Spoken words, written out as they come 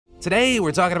Today,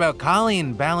 we're talking about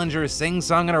Colleen Ballinger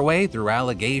sing-songing her way through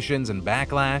allegations and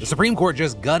backlash. The Supreme Court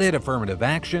just gutted affirmative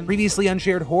action. Previously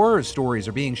unshared horror stories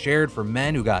are being shared from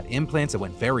men who got implants that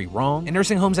went very wrong. And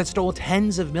nursing homes that stole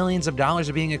tens of millions of dollars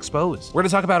are being exposed. We're gonna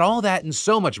talk about all that and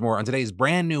so much more on today's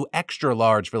brand new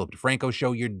extra-large Philip DeFranco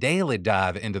show, your daily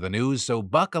dive into the news. So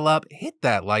buckle up, hit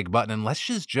that like button, and let's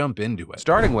just jump into it.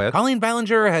 Starting with, Colleen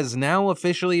Ballinger has now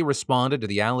officially responded to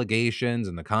the allegations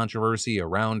and the controversy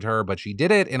around her, but she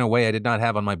did it in a way I did not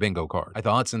have on my bingo card. I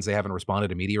thought since they haven't responded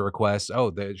to media requests,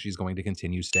 that she's going to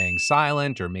continue staying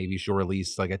silent, or maybe she'll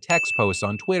release like a text post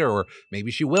on Twitter, or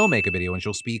maybe she will make a video and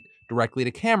she'll speak directly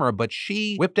to camera, but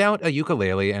she whipped out a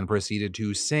ukulele and proceeded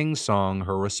to sing-song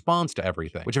her response to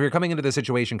everything. Which, if you're coming into the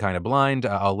situation kind of blind,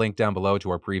 I'll link down below to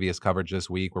our previous coverage this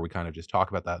week where we kind of just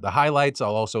talk about the highlights.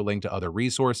 I'll also link to other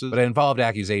resources, but it involved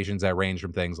accusations that range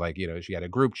from things like, she had a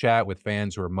group chat with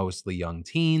fans who are mostly young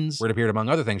teens, where it appeared, among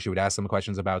other things, she would ask them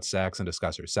questions about sex and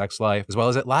discuss her sex life, as well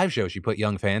as at live shows, she put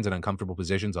young fans in uncomfortable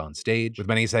positions on stage, with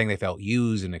many saying they felt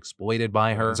used and exploited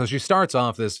by her. And so she starts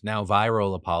off this now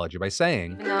viral apology by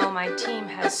saying, "Even though my team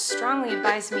has strongly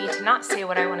advised me to not say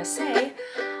what I want to say,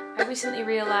 I recently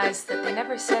realized that they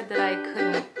never said that I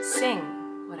couldn't sing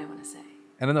what I want to say."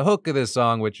 And in the hook of this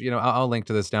song, which, I'll link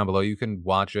to this down below, you can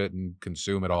watch it and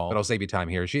consume it all, but I'll save you time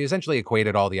here. She essentially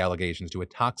equated all the allegations to a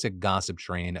toxic gossip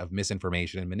train of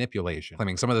misinformation and manipulation,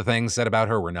 claiming some of the things said about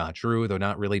her were not true, though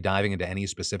not really diving into any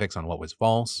specifics on what was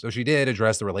false. So she did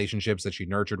address the relationships that she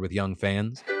nurtured with young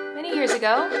fans. "Many years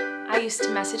ago, I used to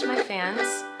message my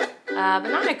fans, but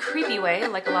not in a creepy way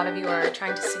like a lot of you are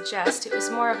trying to suggest. It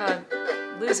was more of a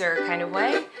loser kind of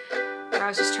way, where I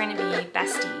was just trying to be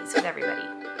besties with everybody.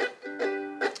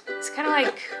 It's kind of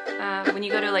like when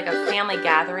you go to like a family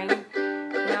gathering,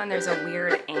 and there's a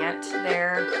weird aunt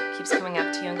there who keeps coming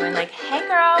up to you and going like, 'Hey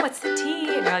girl, what's the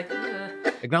tea?' And you're like,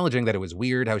 ugh." Acknowledging that it was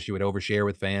weird how she would overshare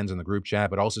with fans in the group chat,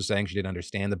 but also saying she didn't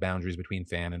understand the boundaries between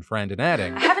fan and friend, and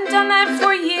adding, "I haven't done that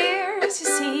for years, you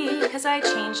see, because I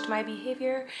changed my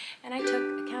behavior and I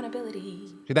took accountability."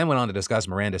 She then went on to discuss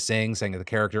Miranda Sings, saying that the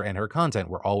character and her content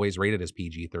were always rated as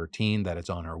PG-13, that it's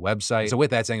on her website. So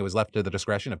with that, saying it was left to the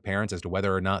discretion of parents as to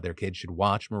whether or not their kids should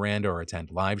watch Miranda or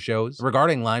attend live shows.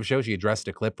 Regarding live shows, she addressed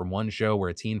a clip from one show where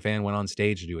a teen fan went on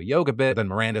stage to do a yoga bit, but then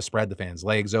Miranda spread the fan's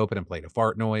legs open and played a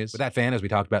fart noise. With that fan, as we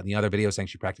talked about in the other video, saying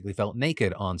she practically felt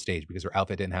naked on stage because her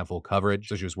outfit didn't have full coverage,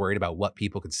 so she was worried about what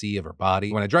people could see of her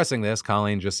body. When addressing this,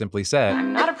 Colleen just simply said,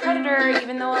 "I'm not a predator,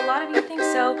 even though a lot of you think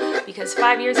so, because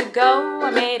 5 years ago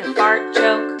I made a fart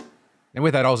joke." And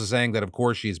with that, also saying that, of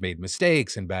course, she's made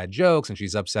mistakes and bad jokes, and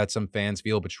she's upset some fans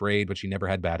feel betrayed, but she never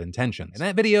had bad intentions. And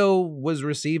that video was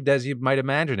received as you might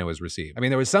imagine it was received. I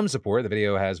mean, there was some support. The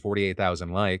video has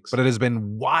 48,000 likes, but it has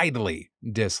been widely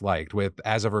disliked, with,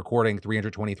 as of recording,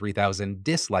 323,000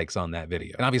 dislikes on that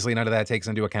video. And obviously, none of that takes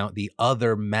into account the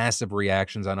other massive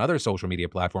reactions on other social media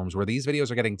platforms where these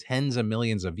videos are getting tens of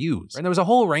millions of views. And there was a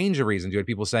whole range of reasons. You had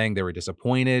people saying they were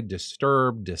disappointed,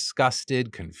 disturbed,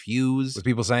 disgusted, confused, with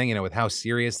people saying, with how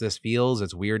serious this feels,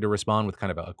 it's weird to respond with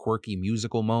kind of a quirky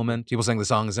musical moment. People saying the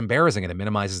song is embarrassing and it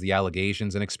minimizes the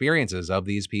allegations and experiences of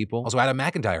these people. Also, Adam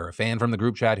McIntyre, a fan from the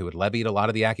group chat who had levied a lot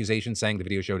of the accusations, saying the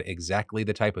video showed exactly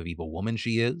the type of evil woman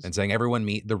she is, and saying everyone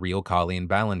meet the real Colleen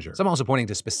Ballinger. Some also pointing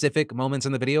to specific moments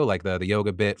in the video, like the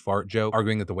yoga bit fart joke,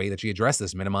 arguing that the way that she addressed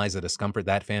this minimized the discomfort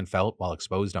that fan felt while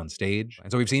exposed on stage.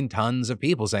 And so we've seen tons of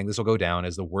people saying this will go down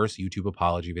as the worst YouTube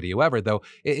apology video ever, though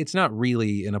it's not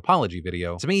really an apology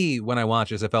video. To me, when I watched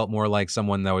this, it felt more like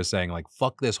someone that was saying like,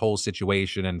 fuck this whole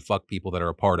situation and fuck people that are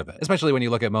a part of it. Especially when you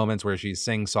look at moments where she's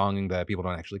sing-songing that people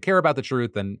don't actually care about the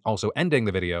truth, and also ending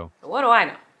the video. "What do I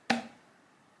know?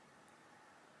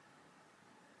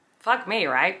 Fuck me,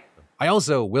 right?" I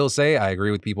also will say I agree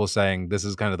with people saying this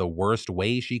is kind of the worst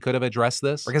way she could have addressed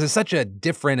this, because it's such a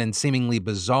different and seemingly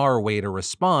bizarre way to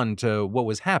respond to what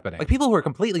was happening. Like, people who are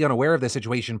completely unaware of this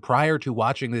situation prior to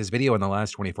watching this video in the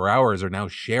last 24 hours are now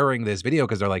sharing this video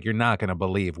because they're like, you're not gonna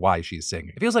believe why she's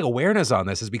singing. It feels like awareness on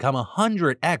this has become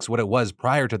 100x what it was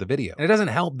prior to the video. And it doesn't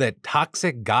help that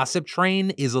toxic gossip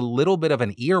train is a little bit of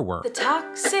an earworm. The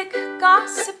toxic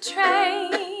gossip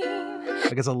train.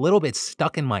 Like, it's a little bit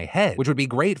stuck in my head, which would be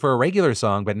great for a regular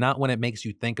song, but not when it makes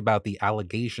you think about the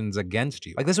allegations against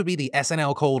you. Like, this would be the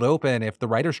SNL cold open if the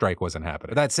writer's strike wasn't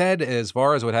happening. But that said, as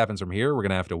far as what happens from here, we're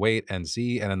gonna have to wait and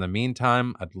see. And in the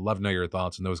meantime, I'd love to know your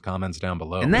thoughts in those comments down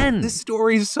below. And then this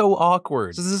story's so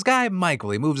awkward. So this guy, Michael,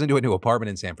 he moves into a new apartment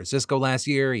in San Francisco last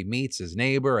year. He meets his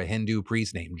neighbor, a Hindu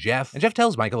priest named Jeff. And Jeff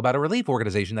tells Michael about a relief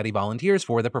organization that he volunteers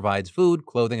for that provides food,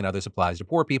 clothing, and other supplies to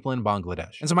poor people in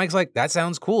Bangladesh. And so Mike's like, that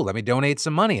sounds cool. Let me donate donate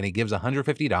some money, and he gives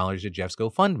 $150 to Jeff's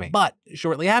GoFundMe. But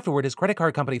shortly afterward, his credit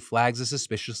card company flags a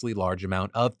suspiciously large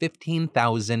amount of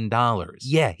 $15,000.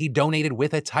 Yeah, he donated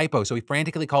with a typo, so he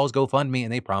frantically calls GoFundMe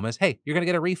and they promise, hey, you're gonna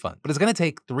get a refund. But it's gonna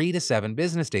take 3 to 7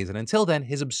 business days, and until then,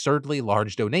 his absurdly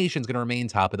large donation is gonna remain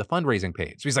top of the fundraising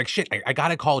page. So he's like, shit, I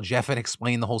gotta call Jeff and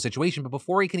explain the whole situation, but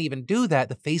before he can even do that,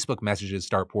 the Facebook messages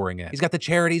start pouring in. He's got the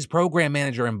charity's program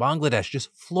manager in Bangladesh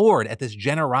just floored at this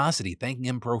generosity, thanking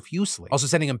him profusely. Also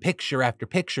sending him picture after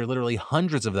picture, literally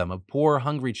hundreds of them, of poor,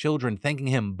 hungry children thanking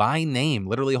him by name,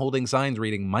 literally holding signs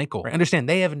reading Michael. Right? Understand,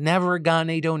 they have never gotten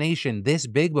a donation this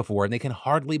big before, and they can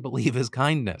hardly believe his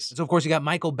kindness. And so, of course, you got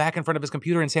Michael back in front of his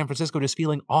computer in San Francisco just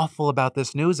feeling awful about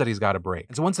this news that he's got to break.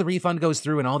 And so once the refund goes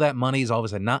through and all that money is all of a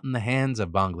sudden not in the hands of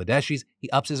Bangladeshis, he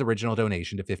ups his original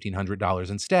donation to $1,500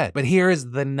 instead. But here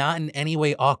is the not in any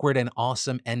way awkward and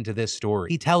awesome end to this story.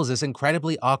 He tells this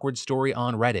incredibly awkward story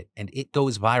on Reddit, and it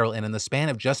goes viral, and in the span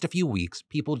of just a few weeks,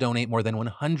 people donate more than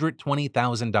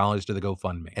 $120,000 to the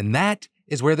GoFundMe. And that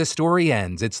is where the story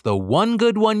ends. It's the one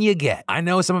good one you get. I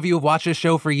know some of you have watched this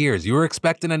show for years. You were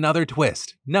expecting another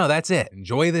twist. No, that's it.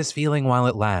 Enjoy this feeling while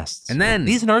it lasts. And then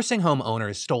these nursing home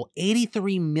owners stole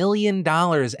 $83 million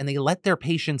and they let their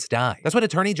patients die. That's what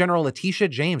Attorney General Letitia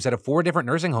James said of 4 different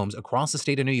nursing homes across the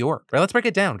state of New York. Right, let's break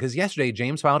it down, because yesterday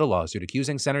James filed a lawsuit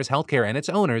accusing Centers Healthcare and its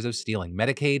owners of stealing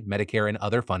Medicaid, Medicare, and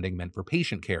other funding meant for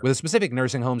patient care. With the specific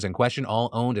nursing homes in question all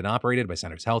owned and operated by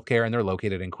Centers Healthcare, and they're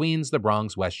located in Queens, the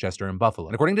Bronx, Westchester, and Buffalo.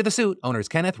 And according to the suit, owners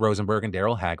Kenneth Rosenberg and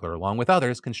Daryl Hagler, along with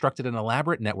others, constructed an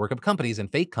elaborate network of companies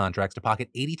and fake contracts to pocket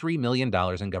 $83 million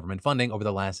in government funding over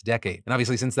the last decade. And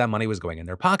obviously, since that money was going in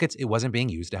their pockets, it wasn't being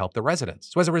used to help the residents.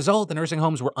 So as a result, the nursing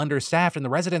homes were understaffed and the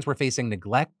residents were facing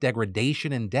neglect,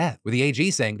 degradation, and death, with the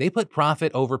AG saying they put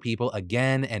profit over people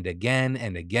again and again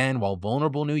and again, while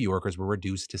vulnerable New Yorkers were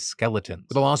reduced to skeletons.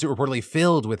 With the lawsuit reportedly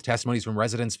filled with testimonies from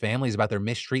residents' families about their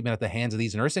mistreatment at the hands of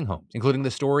these nursing homes, including the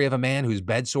story of a man whose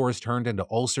bed sores turned into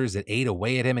ulcers that ate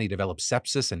away at him and he developed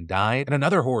sepsis and died, and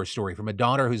another horror story from a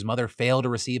daughter whose mother failed to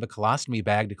receive a colostomy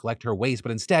bag to collect her waste,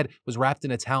 but instead was wrapped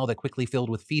in a towel that quickly filled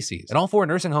with feces. And all 4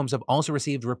 nursing homes have also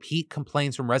received repeat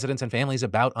complaints from residents and families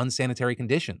about unsanitary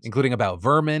conditions, including about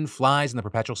vermin, flies, and the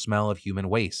perpetual smell of human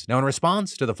waste. Now, in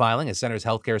response to the filing, a Centers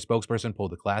Healthcare spokesperson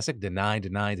pulled the classic deny,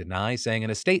 saying in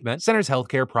a statement, Centers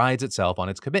Healthcare prides itself on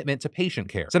its commitment to patient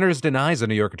care. Centers denies the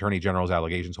New York Attorney General's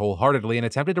allegations wholeheartedly and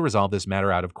attempted to resolve this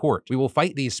matter out of court. We will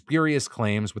fight these spurious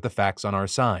claims with the facts on our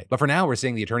side. But for now, we're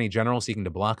seeing the Attorney General seeking to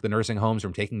block the nursing homes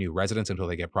from taking new residents until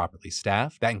they get properly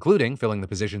staffed, that including filling the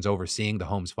positions overseeing the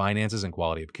home's finances and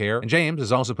quality of care. And James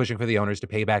is also pushing for the owners to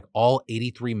pay back all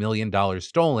 $83 million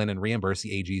stolen and reimburse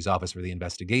the AG's office for the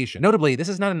investigation. Notably, this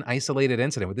is not an isolated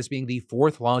incident, with this being the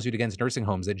 4th lawsuit against nursing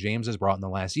homes that James has brought in the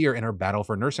last year in her battle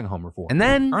for nursing home reform. And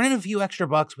then earning a few extra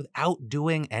bucks without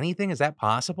doing anything, is that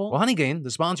possible? Well, Honeygain,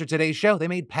 the sponsor of today's show, they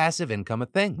made passive income a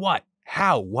thing. What?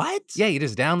 How? What? Yeah, you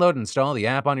just download and install the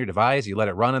app on your device, you let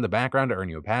it run in the background to earn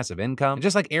you a passive income. And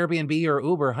just like Airbnb or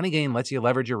Uber, Honeygain lets you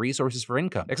leverage your resources for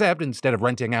income. Except instead of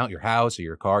renting out your house or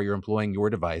your car, you're employing your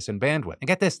device and bandwidth. And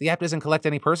get this, the app doesn't collect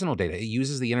any personal data. It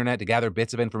uses the internet to gather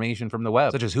bits of information from the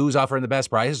web, such as who's offering the best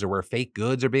prices or where fake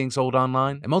goods are being sold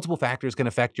online. And multiple factors can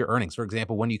affect your earnings. For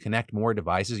example, when you connect more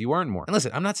devices, you earn more. And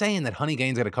listen, I'm not saying that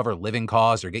Honeygain's gonna cover living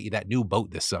costs or get you that new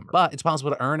boat this summer, but it's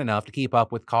possible to earn enough to keep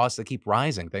up with costs that keep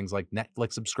rising. Things like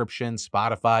Netflix subscriptions,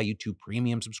 Spotify, YouTube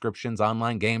Premium subscriptions,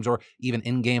 online games, or even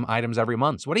in-game items every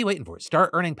month. So what are you waiting for? Start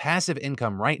earning passive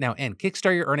income right now and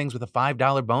kickstart your earnings with a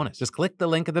 $5 bonus. Just click the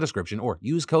link in the description or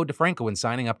use code DeFranco when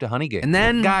signing up to Honeygain. And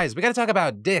then, guys, we gotta talk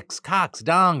about dicks, cocks,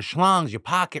 dongs, schlongs, your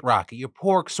pocket rocket, your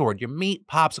pork sword, your meat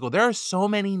popsicle. There are so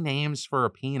many names for a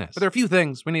penis. But there are a few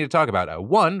things we need to talk about.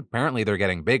 One, apparently they're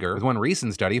getting bigger, with one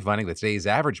recent study finding that today's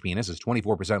average penis is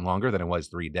 24% longer than it was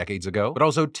 3 decades ago. But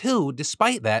also 2,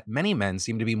 despite that, many men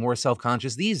seem to be more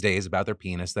self-conscious these days about their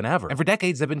penis than ever. And for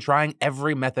decades, they've been trying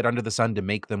every method under the sun to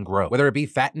make them grow. Whether it be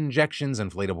fat injections,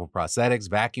 inflatable prosthetics,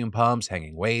 vacuum pumps,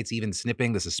 hanging weights, even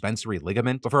snipping the suspensory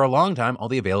ligament. But for a long time, all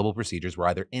the available procedures were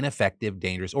either ineffective,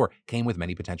 dangerous, or came with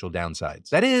many potential downsides.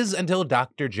 That is, until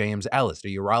Dr. James Ellis, a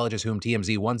urologist whom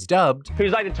TMZ once dubbed,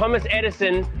 who's like the Thomas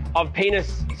Edison of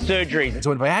penis surgeries. And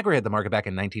so when Viagra hit the market back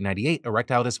in 1998,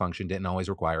 erectile dysfunction didn't always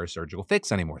require a surgical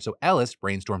fix anymore. So Ellis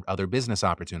brainstormed other business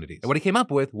opportunities. deformities. And what he came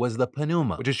up with was the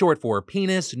Penuma, which is short for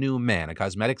Penis New Man, a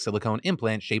cosmetic silicone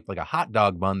implant shaped like a hot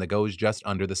dog bun that goes just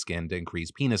under the skin to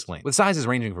increase penis length. With sizes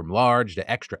ranging from large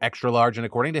to extra, extra large, and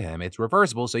according to him, it's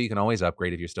reversible, so you can always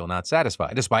upgrade if you're still not satisfied.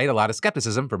 And despite a lot of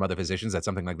skepticism from other physicians that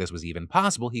something like this was even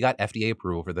possible, he got FDA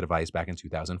approval for the device back in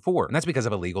 2004. And that's because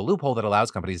of a legal loophole that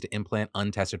allows companies to implant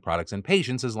untested products in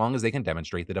patients as long as they can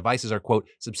demonstrate the devices are, quote,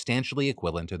 substantially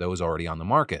equivalent to those already on the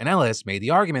market. And Ellis made the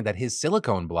argument that his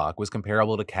silicone block was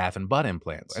comparable to calf and butt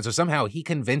implants. And so somehow he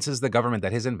convinces the government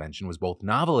that his invention was both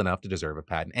novel enough to deserve a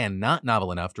patent and not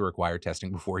novel enough to require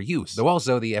testing before use. Though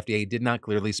also, the FDA did not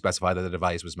clearly specify that the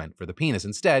device was meant for the penis,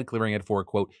 instead clearing it for,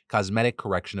 quote, cosmetic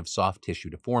correction of soft tissue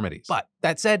deformities. But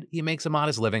that said, he makes a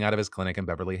modest living out of his clinic in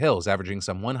Beverly Hills, averaging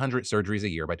some 100 surgeries a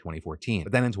year by 2014.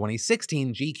 But then in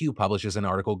 2016, GQ publishes an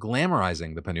article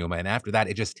glamorizing the Penuma, and after that,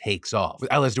 it just takes off,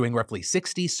 with Ellis doing roughly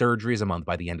 60 surgeries a month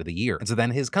by the end of the year. And so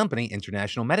then his company,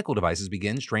 International Medical Devices,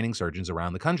 begins training surgeons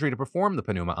around the country to perform the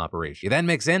Penuma operation. You then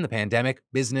mix in the pandemic,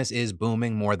 business is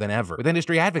booming more than ever, with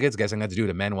industry advocates guessing that's due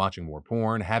to men watching more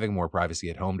porn, having more privacy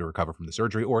at home to recover from the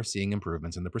surgery, or seeing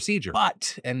improvements in the procedure.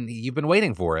 But, and you've been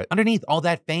waiting for it, underneath all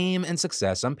that fame and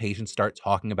success, some patients start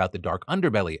talking about the dark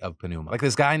underbelly of Penuma. Like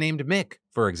this guy named Mick,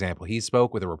 for example. He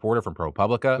spoke with a reporter from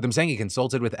ProPublica, with him saying he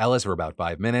consulted with Ellis for about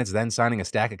 5 minutes, then signing a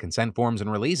stack of consent forms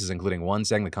and releases, including one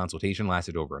saying the consultation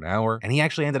lasted over an hour, and he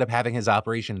actually ended up having his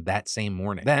operation that same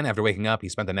morning. Then, after waking up, he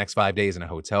spent the next 5 days in a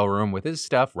hotel room with his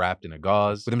stuff wrapped in a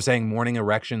gauze, with him saying morning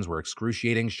erections were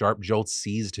excruciating, sharp jolts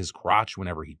seized his crotch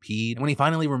whenever he peed, and when he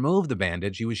finally removed the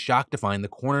bandage, he was shocked to find the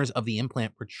corners of the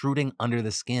implant protruding under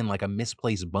the skin like a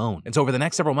misplaced bone. And so over the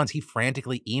next several months, he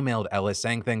frantically emailed Ellis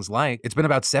saying things like, "It's been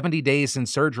about 70 days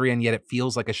since surgery and yet it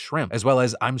feels like a shrimp," as well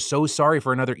as, "I'm so sorry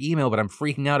for another email, but I'm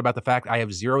freaking out about the fact I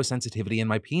have zero sensitivity in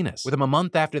my penis." With him a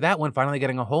month after that one finally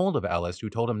getting a hold of Ellis, who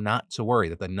told him not to worry,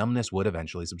 that the numbness would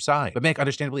eventually subside. But Mick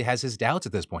understandably has his doubts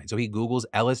at this point, so he Googles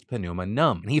Ellis Penuma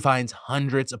numb, and he finds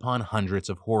hundreds upon hundreds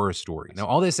of horror stories. Now,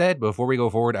 all this said, before we go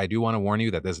forward, I do want to warn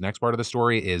you that this next part of the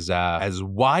story is as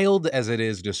wild as it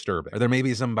is disturbing, or there may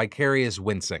be some vicarious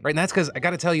wincing, right? And that's because I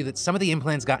gotta tell you that some of the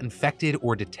implants got infected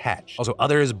or detached. Also,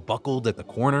 others buckled at the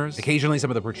corners. Occasionally,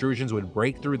 some of the protrusions would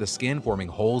break through the skin, forming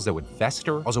holes that would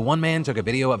fester. Also, one man took a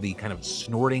video of the kind of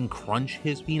snorting crunch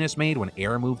his penis made when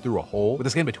air moved through a hole, with the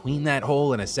skin between that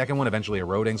hole and a second one eventually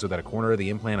eroding so that a corner of the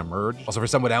implant emerged. Also, for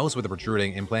someone else with a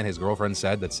protruding implant, his girlfriend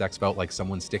said that sex felt like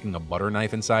someone sticking a butter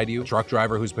knife inside you. A truck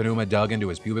driver whose Penuma dug into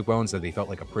his pubic bone said that he felt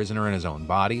like a prisoner in his own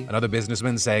body. Another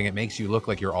businessman saying it makes you look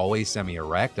like you're always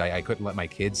semi-erect. I couldn't let my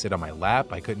kids sit on my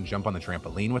lap. I couldn't jump on the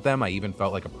trampoline with them. I even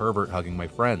felt like a pervert hugging my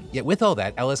friends. Yet with all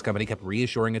that, Ellis Company kept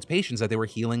reassuring its patients that they were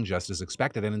healing just as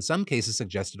expected, and in some cases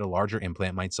suggested a larger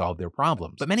implant might solve their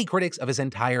problems. But many critics of his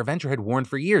entire venture had warned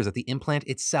for years that the implant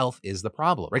itself is the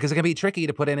problem, right? Because it can be tricky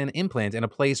to put in an implant in a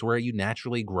place where you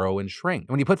naturally grow and shrink. And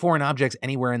when you put foreign objects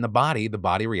anywhere in the body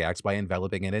reacts by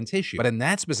enveloping it in tissue. But in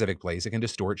that specific place, it can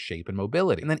distort shape and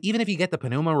mobility. And then even if you get the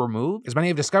Penuma removed, as many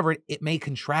have discovered, it may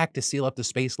contract to seal up the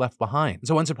space left behind. And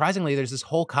so unsurprisingly, there's this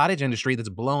whole cottage industry that's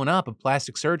blown up of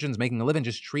plastic surgeons making a living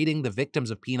just treating the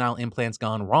victims of penile implants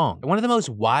gone wrong. And one of the most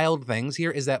wild things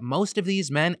here is that most of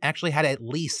these men actually had at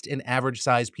least an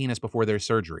average-sized penis before their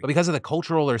surgery. But because of the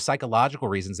cultural or psychological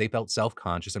reasons, they felt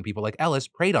self-conscious, and people like Ellis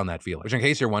preyed on that feeling. Which, in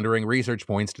case you're wondering, research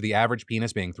points to the average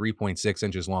penis being 3.6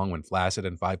 inches long when flaccid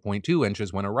and 5.2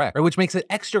 inches when erect. Right, which makes it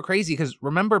extra crazy because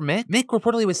remember Mick? Mick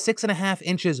reportedly was 6.5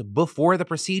 inches before the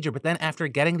procedure, but then after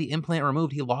getting the implant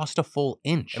removed, he lost a full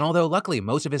inch. And although luckily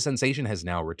most of his sensation has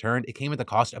now returned, it came at the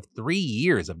cost of 3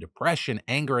 years of depression,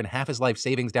 anger, and half his life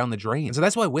savings down the drain. And so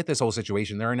that's why with this whole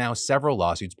situation, there are now several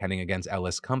lawsuits pending against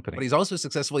Ellis Company. But he's also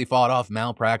successfully fought off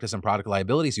malpractice and product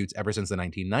liability suits ever since the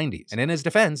 1990s. And in his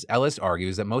defense, Ellis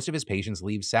argues that most of his patients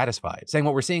leave satisfied, saying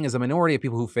what we're seeing is a minority of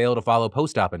people who fail to follow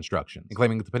post-op instructions, and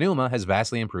claiming that the Penuma has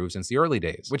vastly improved since the early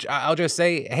days. Which I'll just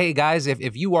say, hey guys,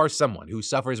 if you are someone who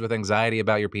suffers with anxiety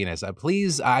about your penis,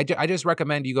 please, I just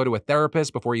recommend you go to a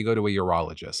therapist before you go to a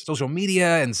urologist. Social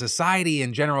media and society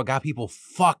in general got people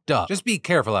fucked up. Just be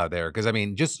careful out there, because I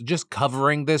mean, just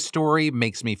covering this story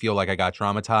makes me feel like I got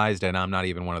traumatized, and I'm not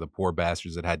even one of the poor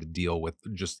bastards that had to deal with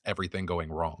just everything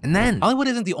going wrong. And then, Hollywood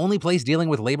isn't the only place dealing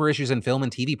with labor issues in film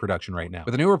and TV production right now,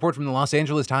 with a new report from the Los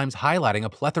Angeles Times highlighting a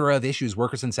plethora of issues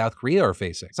workers in South Korea are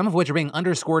facing, some of which are being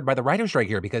underscored by the writer's strike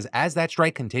here, because as that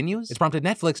strike continues, it's prompted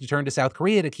Netflix to turn to South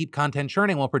Korea to keep content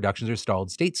churning while productions are stalled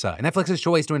stateside. And Netflix's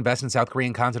choice to invest in South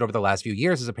Korean content over the last few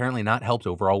years has apparently not helped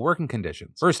overall working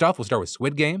conditions. First off, we'll start with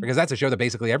Squid Game. Because that's a show that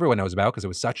basically everyone knows about because it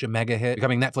was such a mega hit,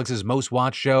 becoming Netflix's most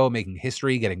watched show, making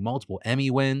history, getting multiple Emmy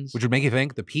wins, which would make you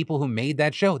think the people who made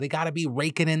that show, they gotta be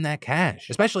raking in that cash.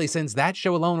 Especially since that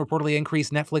show alone reportedly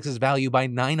increased Netflix's value by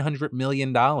 $900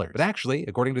 million. But actually,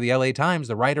 according to the LA Times,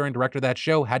 the writer and director of that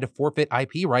show had to forfeit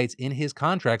IP rights in his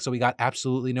contract, so he got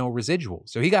absolutely no residuals.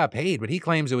 So he got paid, but he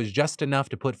claims it was just enough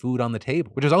to put food on the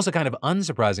table, which is also kind of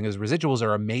unsurprising as residuals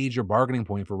are a major bargaining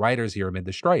point for writers here amid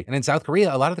the strike. And in South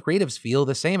Korea, a lot of the creatives feel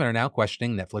the same and are now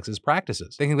questioning Netflix's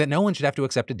practices, thinking that no one should have to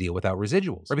accept a deal without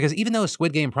residuals. Or because even though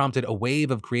Squid Game prompted a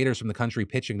wave of creators from the country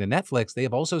pitching to Netflix, they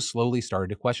have also slowly started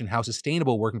to question how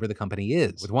sustainable working for the company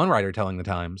is, with one writer telling the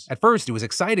Times, "At first, it was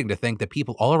exciting to think that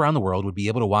people all around the world would be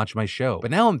able to watch my show,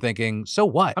 but now I'm thinking, so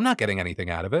what? I'm not getting anything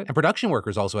out of it." And production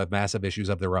workers also have massive issues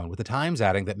of their own, with the Times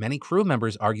adding that many crew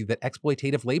members argue that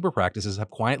exploitative labor practices have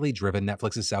quietly driven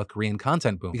Netflix's South Korean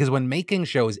content boom, because when making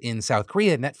shows in South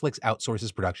Korea, Netflix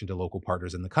outsources production to local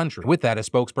partners in the country. With that, a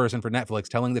spokesperson for Netflix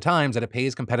telling the Times that it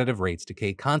pays competitive rates to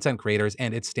K content creators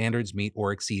and its standards meet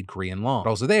or exceed Korean law. But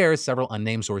also there, several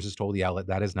unnamed sources told the outlet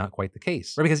that is not quite the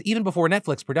case. Because even before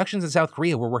Netflix, productions in South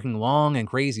Korea were working long and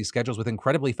crazy schedules with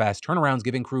incredibly fast turnarounds,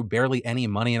 giving crew barely any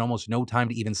money and almost no time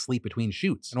to even sleep between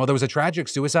shoots. And while there was a tragic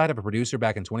suicide of a producer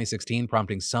back in 2016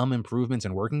 prompting some improvements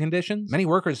in working conditions, many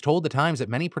workers told the Times that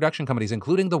many production companies,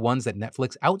 including the ones that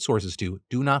Netflix outsources to,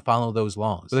 do not follow those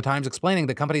laws. So the Times explaining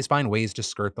that companies find ways to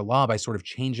skirt the law by sort of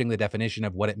changing the definition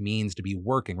of what it means to be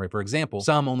working, right? For example,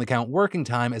 some only count working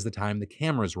time as the time the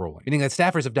camera's rolling, meaning that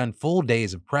staffers have done full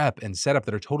days of prep and setup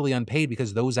that are totally unpaid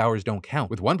because those hours don't count.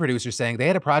 With one producer saying they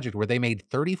had a project where they made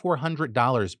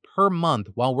 $3,400 per month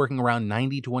while working around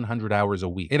 90 to 100 hours a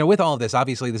week. With all of this,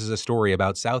 obviously this is a story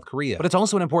about South Korea, but it's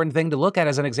also an important thing to look at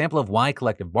as an example of why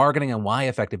collective bargaining and why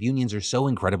effective unions are so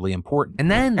incredibly important.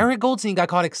 And then Eric Goldstein got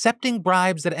caught accepting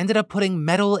bribes that ended up putting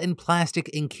metal and plastic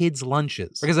in kids'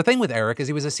 lunches. Because the thing with Eric is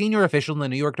he was a senior official in the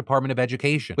New York Department of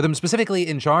Education, with him specifically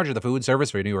in charge of the food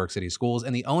service for New York City schools,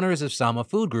 and the owners of Sama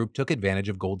Food Group took advantage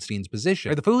of Goldstein's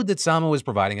position. The food that Sama was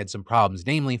providing had some problems,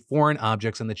 namely foreign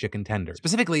objects in the chicken tender.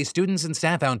 Specifically, students and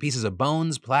staff found pieces of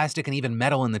bones, plastic, and even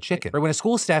metal in the chicken. When a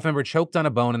school staff member choked on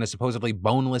a bone in a supposedly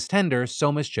boneless tender,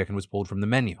 Soma's chicken was pulled from the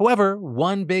menu. However,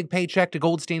 one big paycheck to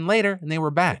Goldstein later, and they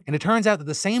were back. And it turns out that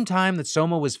the same time that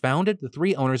Soma was founded, the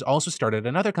three owners also started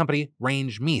another company,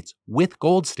 Range Meats, with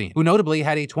Goldstein, who notably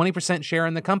had a 20% share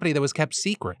in the company that was kept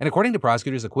secret. And according to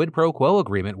prosecutors, the quid pro quo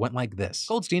agreement went like this.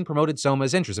 Goldstein promoted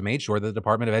Soma's interests and made sure that the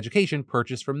Department of Education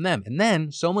purchased from them, and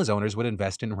then Soma's owners would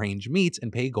invest in Range Meats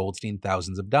and pay Goldstein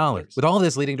thousands of dollars. With all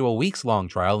this leading to a weeks-long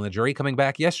trial and the jury coming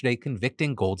back yesterday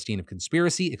convicting Goldstein of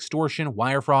conspiracy, extortion,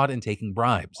 wire fraud, and taking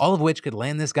bribes, all of which could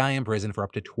land this guy in prison for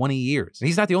up to 20 years. And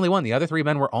he's not the only one. The other three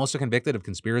men were also convicted of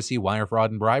conspiracy, wire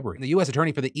fraud, and bribery. And the U.S.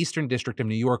 Attorney for the Eastern District of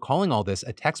New York calling all this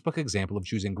a textbook example of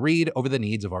choosing greed over the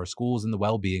needs of our schools and the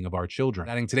well-being of our children.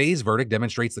 Adding today's verdict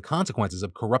demonstrates the consequences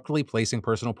of corruptly placing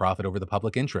personal profit over the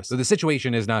public interest. So the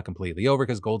situation is not completely over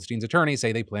because Goldstein's attorneys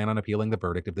say they plan on appealing the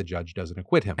verdict if the judge doesn't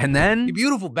acquit him. And then, you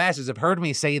beautiful bastards have heard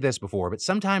me say this before, but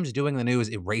sometimes doing the news,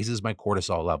 it raises my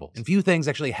cortisol levels. And few things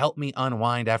actually help me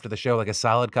unwind after the show like a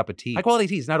solid cup of tea. High-quality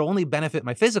teas not only benefit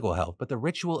my physical health, but the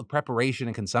ritual of preparation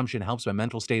and consumption helps my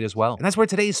mental state as well. And that's where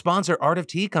today's sponsor, Art of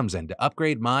Tea, comes in to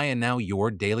upgrade my and now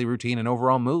your daily routine and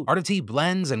overall mood. Art of Tea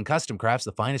blends and custom crafts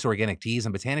the finest organic teas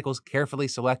and botanicals carefully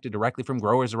selected directly from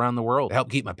growers around the world to help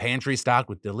keep my pantry stocked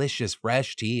with delicious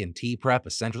fresh tea and tea prep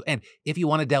essentials. And if you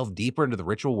want to delve deeper into the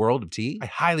ritual world of tea, I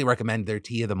highly recommend their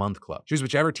Tea of the Month Club. Choose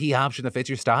whichever tea option that fits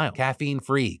your style.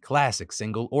 Caffeine-free, classic,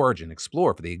 single origin,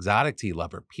 explore for the exotic tea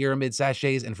lover, pyramid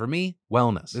sachets, and for me,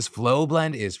 wellness. This flow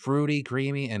blend is fruity,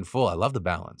 creamy, and full. I love the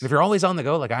balance. And if you're always on the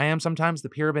go like I am sometimes, the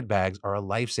pyramid bags are a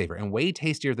lifesaver and way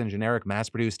tastier than generic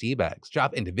mass-produced tea bags.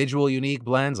 Shop individual unique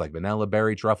blends like vanilla,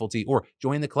 berry, truffle tea, or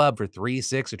join the club for 3,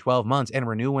 6, or 12 months and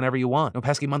renew whenever you want. No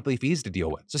pesky monthly fees to deal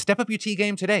with. So step up your tea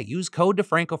game today. Use code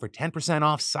DeFranco for 10%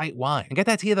 off site-wide. And get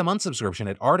that Tea of the Month subscription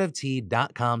at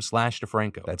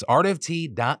artoftea.com/DeFranco. That's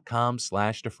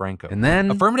artoftea.com/DeFranco. And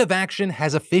then, affirmative action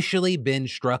has officially been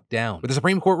struck down, with the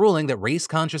Supreme Court ruling that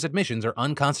race-conscious admissions are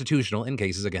unconstitutional in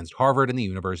cases against Harvard and the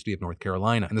University of North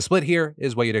Carolina. And the split here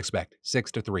is what you'd expect,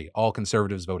 6-3, all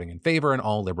conservatives voting in favor and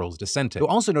all liberals dissenting. Though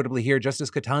also notably here,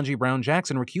 Justice Ketanji Brown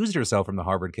Jackson recused herself from the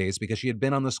Harvard case because she had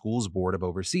been on the school's board of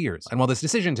overseers. And while this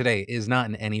decision today is not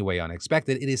in any way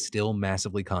unexpected, it is still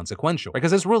massively consequential,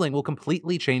 because this ruling will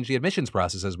completely change the admissions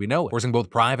process as we know it, forcing both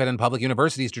private and public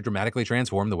universities to dramatically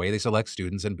transform the way they select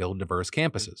students and build diverse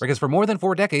campuses. Because for more than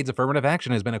 4 decades, affirmative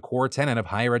action has been a core tenet of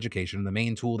higher education and the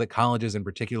main tool that colleges and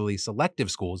particularly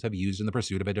selective schools have used in the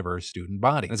pursuit of a diverse student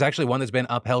body. And it's actually one that's been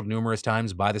upheld numerous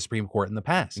times by the Supreme Court in the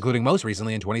past, including most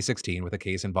recently in in 2016 with a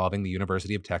case involving the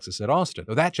University of Texas at Austin,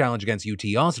 though that challenge against UT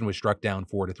Austin was struck down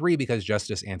 4-3 because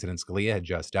Justice Antonin Scalia had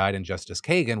just died and Justice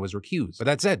Kagan was recused. But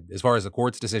that said, as far as the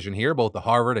court's decision here, both the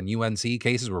Harvard and UNC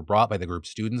cases were brought by the group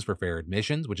Students for Fair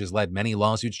Admissions, which has led many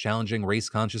lawsuits challenging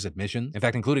race-conscious admissions, in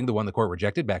fact including the one the court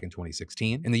rejected back in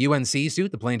 2016. In the UNC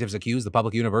suit, the plaintiffs accused the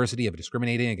public university of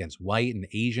discriminating against white and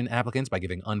Asian applicants by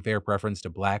giving unfair preference to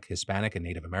Black, Hispanic, and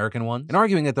Native American ones, and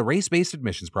arguing that the race-based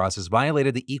admissions process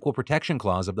violated the Equal Protection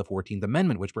Clause of the 14th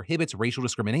Amendment, which prohibits racial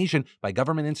discrimination by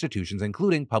government institutions,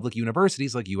 including public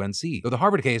universities like UNC. Though the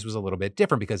Harvard case was a little bit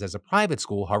different because as a private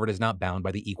school, Harvard is not bound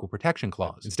by the Equal Protection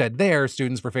Clause. Instead, there,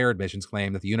 Students for Fair Admissions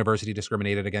claim that the university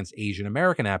discriminated against Asian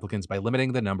American applicants by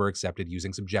limiting the number accepted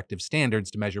using subjective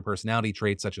standards to measure personality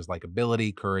traits such as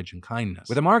likability, courage, and kindness,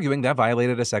 with them arguing that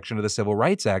violated a section of the Civil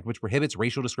Rights Act which prohibits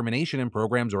racial discrimination in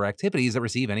programs or activities that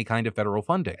receive any kind of federal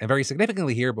funding. And very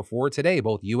significantly here, before today,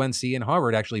 both UNC and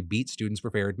Harvard actually beat Students for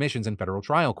Fair Admissions in federal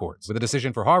trial courts, with a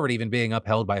decision for Harvard even being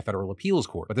upheld by a federal appeals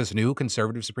court. But this new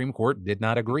conservative Supreme Court did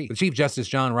not agree, with Chief Justice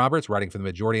John Roberts writing for the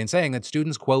majority and saying that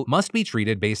students, quote, must be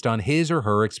treated based on his or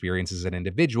her experience as an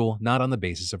individual, not on the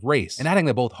basis of race, and adding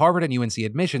that both Harvard and UNC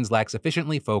admissions lack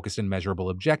sufficiently focused and measurable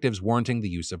objectives warranting the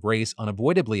use of race,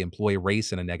 unavoidably employ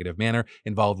race in a negative manner,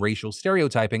 involve racial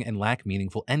stereotyping, and lack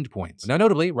meaningful endpoints. Now,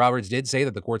 notably, Roberts did say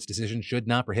that the court's decision should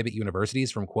not prohibit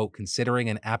universities from, quote, considering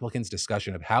an applicant's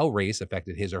discussion of how race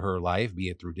affected his or her life, be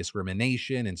it through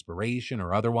discrimination, inspiration,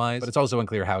 or otherwise, but it's also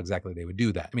unclear how exactly they would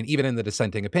do that. I mean, even in the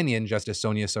dissenting opinion, Justice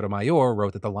Sonia Sotomayor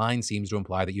wrote that the line seems to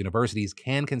imply that universities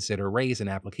can consider race in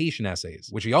application essays,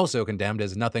 which he also condemned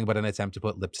as nothing but an attempt to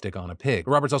put lipstick on a pig.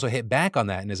 But Roberts also hit back on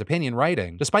that in his opinion,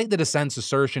 writing, despite the dissent's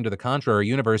assertion to the contrary,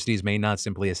 universities may not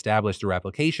simply establish through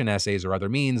application essays or other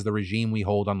means the regime we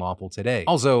hold unlawful today.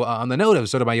 Also, on the note of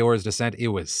Sotomayor's dissent, it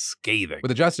was scathing,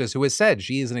 with a justice who has said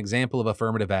she is an example of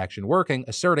affirmative action working,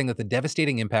 asserting that the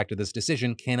devastating impact of this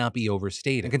decision cannot be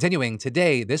overstated. And continuing,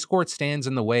 today, this court stands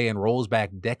in the way and rolls back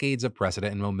decades of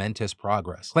precedent and momentous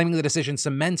progress, claiming the decision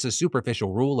cements a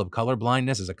superficial rule of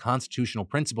colorblindness as a constitutional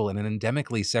principle in an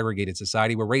endemically segregated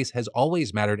society where race has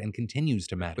always mattered and continues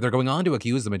to matter. But they're going on to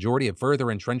accuse the majority of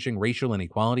further entrenching racial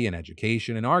inequality in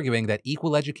education and arguing that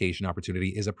equal education opportunity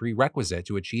is a prerequisite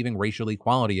to achieving racial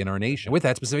equality in our nation. And with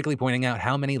that, specifically pointing out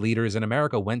how many leaders in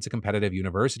America went to competitive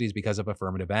universities because of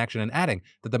affirmative action, and adding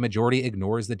that the majority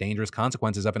ignores the dangerous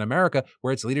consequences of an America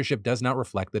where its leadership does not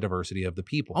reflect the diversity of the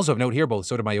people. Also of note here, both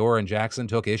Sotomayor and Jackson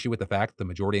took issue with the fact that the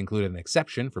majority included an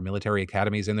exception for military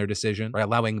academies in their decision, by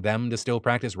allowing them to still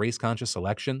practice race-conscious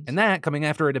selection, and that coming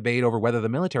after a debate over whether the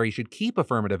military should keep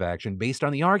affirmative action based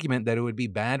on the argument that it would be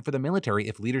bad for the military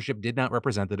if leadership did not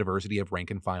represent the diversity of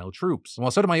rank-and-file troops. And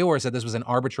while Sotomayor said this was an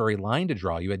arbitrary line to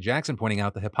draw, you had Jackson pointing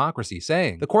out the hypocrisy,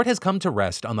 saying, the court has come to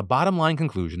rest on the bottom-line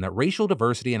conclusion that racial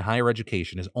diversity in higher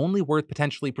education is only worth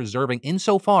potentially preserving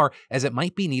insofar as it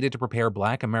might be needed to prepare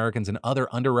Black Americans and other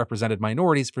underrepresented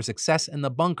minorities for success in the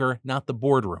bunker, not the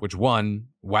boardroom. Which, one,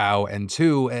 wow, and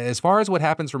two, as far as what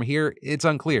happens from here, it's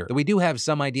unclear. Though we do have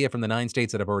some idea from the 9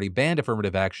 states that have already banned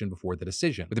affirmative action before the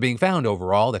decision, with it being found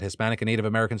overall that Hispanic and Native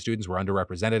American students were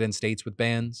underrepresented in states with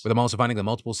bans, with them also finding that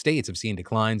multiple states have seen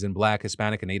declines in Black,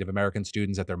 Hispanic, and Native American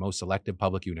students at their most selective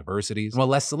public universities. And while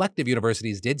less selective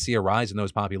universities did see a rise in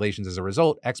those populations as a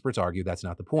result, experts argue that's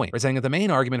not the point. We're saying that the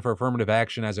main argument for affirmative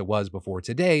action as it was before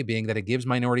today being that it gives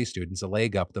minority students a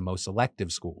leg up the most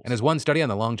selective schools. And as one study on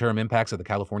the long-term impacts of the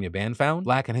California ban found,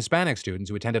 Black and Hispanic students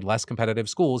who attended less competitive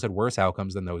schools had worse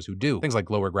outcomes than those who do. Things like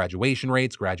lower graduation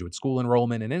rates, graduate school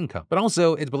enrollment, and income. But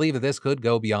also, it's believed that this could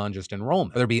go beyond just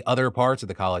enrollment. There'd be other parts of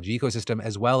the college ecosystem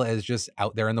as well as just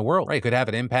out there in the world. Right? It could have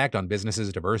an impact on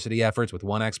businesses' diversity efforts, with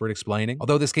one expert explaining,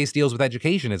 although this case deals with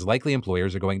education, it's likely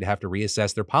employers are going to have to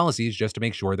reassess their policies just to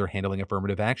make sure they're handling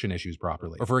affirmative action issues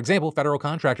properly. Or for example, federal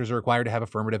contractors are required to have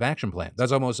affirmative action plans.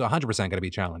 That's almost 100% going to be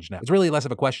challenged now. It's really less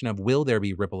of a question of will there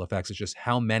be ripple effects, it's just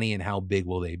how many and how big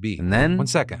will they be. And then, one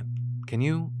second, can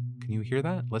you hear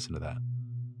that? Listen to that.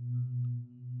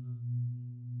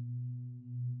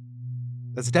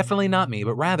 That's definitely not me,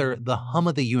 but rather the hum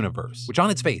of the universe, which on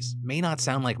its face may not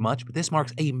sound like much, but this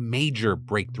marks a major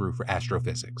breakthrough for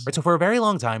astrophysics. Right, so for a very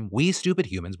long time, we stupid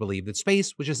humans believed that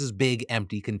space was just this big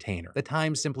empty container, that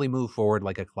time simply moved forward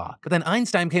like a clock. But then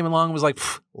Einstein came along and was like,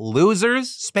 losers?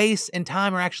 Space and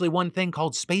time are actually one thing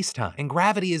called space-time, and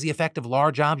gravity is the effect of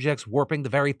large objects warping the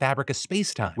very fabric of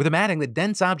space-time, with him adding that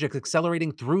dense objects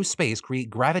accelerating through space create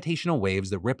gravitational waves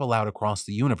that ripple out across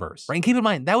the universe. Right, and keep in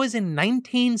mind, that was in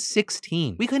 1916.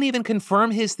 2014. We couldn't even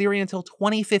confirm his theory until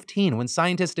 2015 when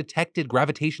scientists detected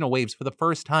gravitational waves for the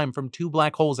first time from two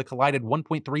black holes that collided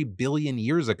 1.3 billion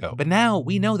years ago. But now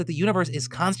we know that the universe is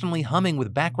constantly humming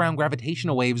with background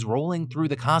gravitational waves rolling through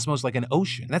the cosmos like an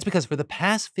ocean. And that's because for the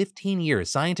past 15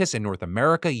 years, scientists in North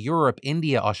America, Europe,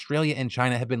 India, Australia, and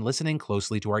China have been listening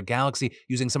closely to our galaxy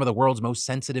using some of the world's most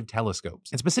sensitive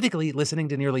telescopes, and specifically listening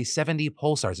to nearly 70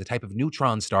 pulsars, a type of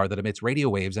neutron star that emits radio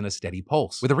waves in a steady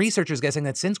pulse, with the researchers guessing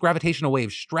that since gravitational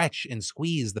waves stretch and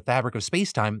squeeze the fabric of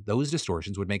space-time, those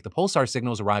distortions would make the pulsar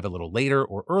signals arrive a little later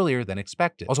or earlier than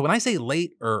expected. Also, when I say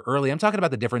late or early, I'm talking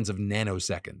about the difference of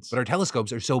nanoseconds. But our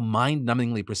telescopes are so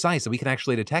mind-numbingly precise that we can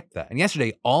actually detect that. And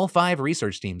yesterday, all 5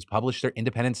 research teams published their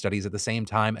independent studies at the same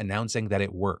time, announcing that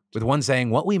it worked. With one saying,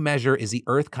 what we measure is the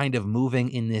Earth kind of moving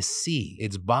in this sea.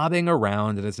 It's bobbing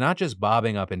around, and it's not just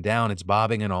bobbing up and down, it's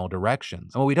bobbing in all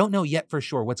directions. And while we don't know yet for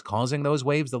sure what's causing those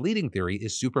waves, the leading theory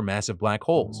is supermassive black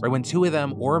holes. Right, when 2 of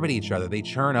them orbit each other, they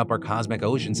churn up our cosmic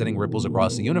ocean, sending ripples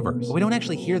across the universe. But we don't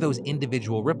actually hear those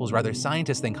individual ripples. Rather,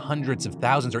 scientists think hundreds of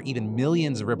thousands or even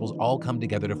millions of ripples all come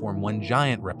together to form one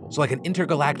giant ripple. So like an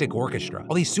intergalactic orchestra.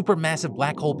 All these supermassive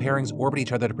black hole pairings orbit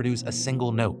each other to produce a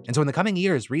single note. And so in the coming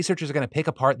years, researchers are going to pick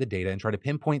apart the data and try to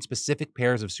pinpoint specific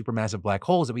pairs of supermassive black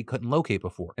holes that we couldn't locate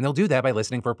before. And they'll do that by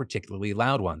listening for particularly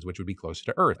loud ones, which would be closer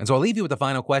to Earth. And so I'll leave you with the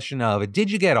final question of,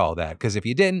 did you get all that? Because if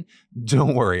you didn't,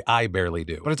 don't worry, I barely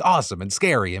do. But it's awesome and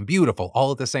scary and beautiful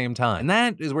all at the same time. And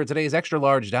that is where today's extra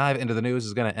large dive into the news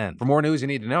is going to end. For more news you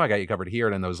need to know, I got you covered here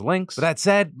and in those links. With that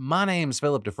said, my name's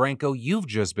Philip DeFranco. You've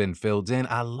just been filled in.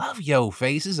 I love yo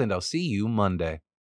faces, and I'll see you Monday.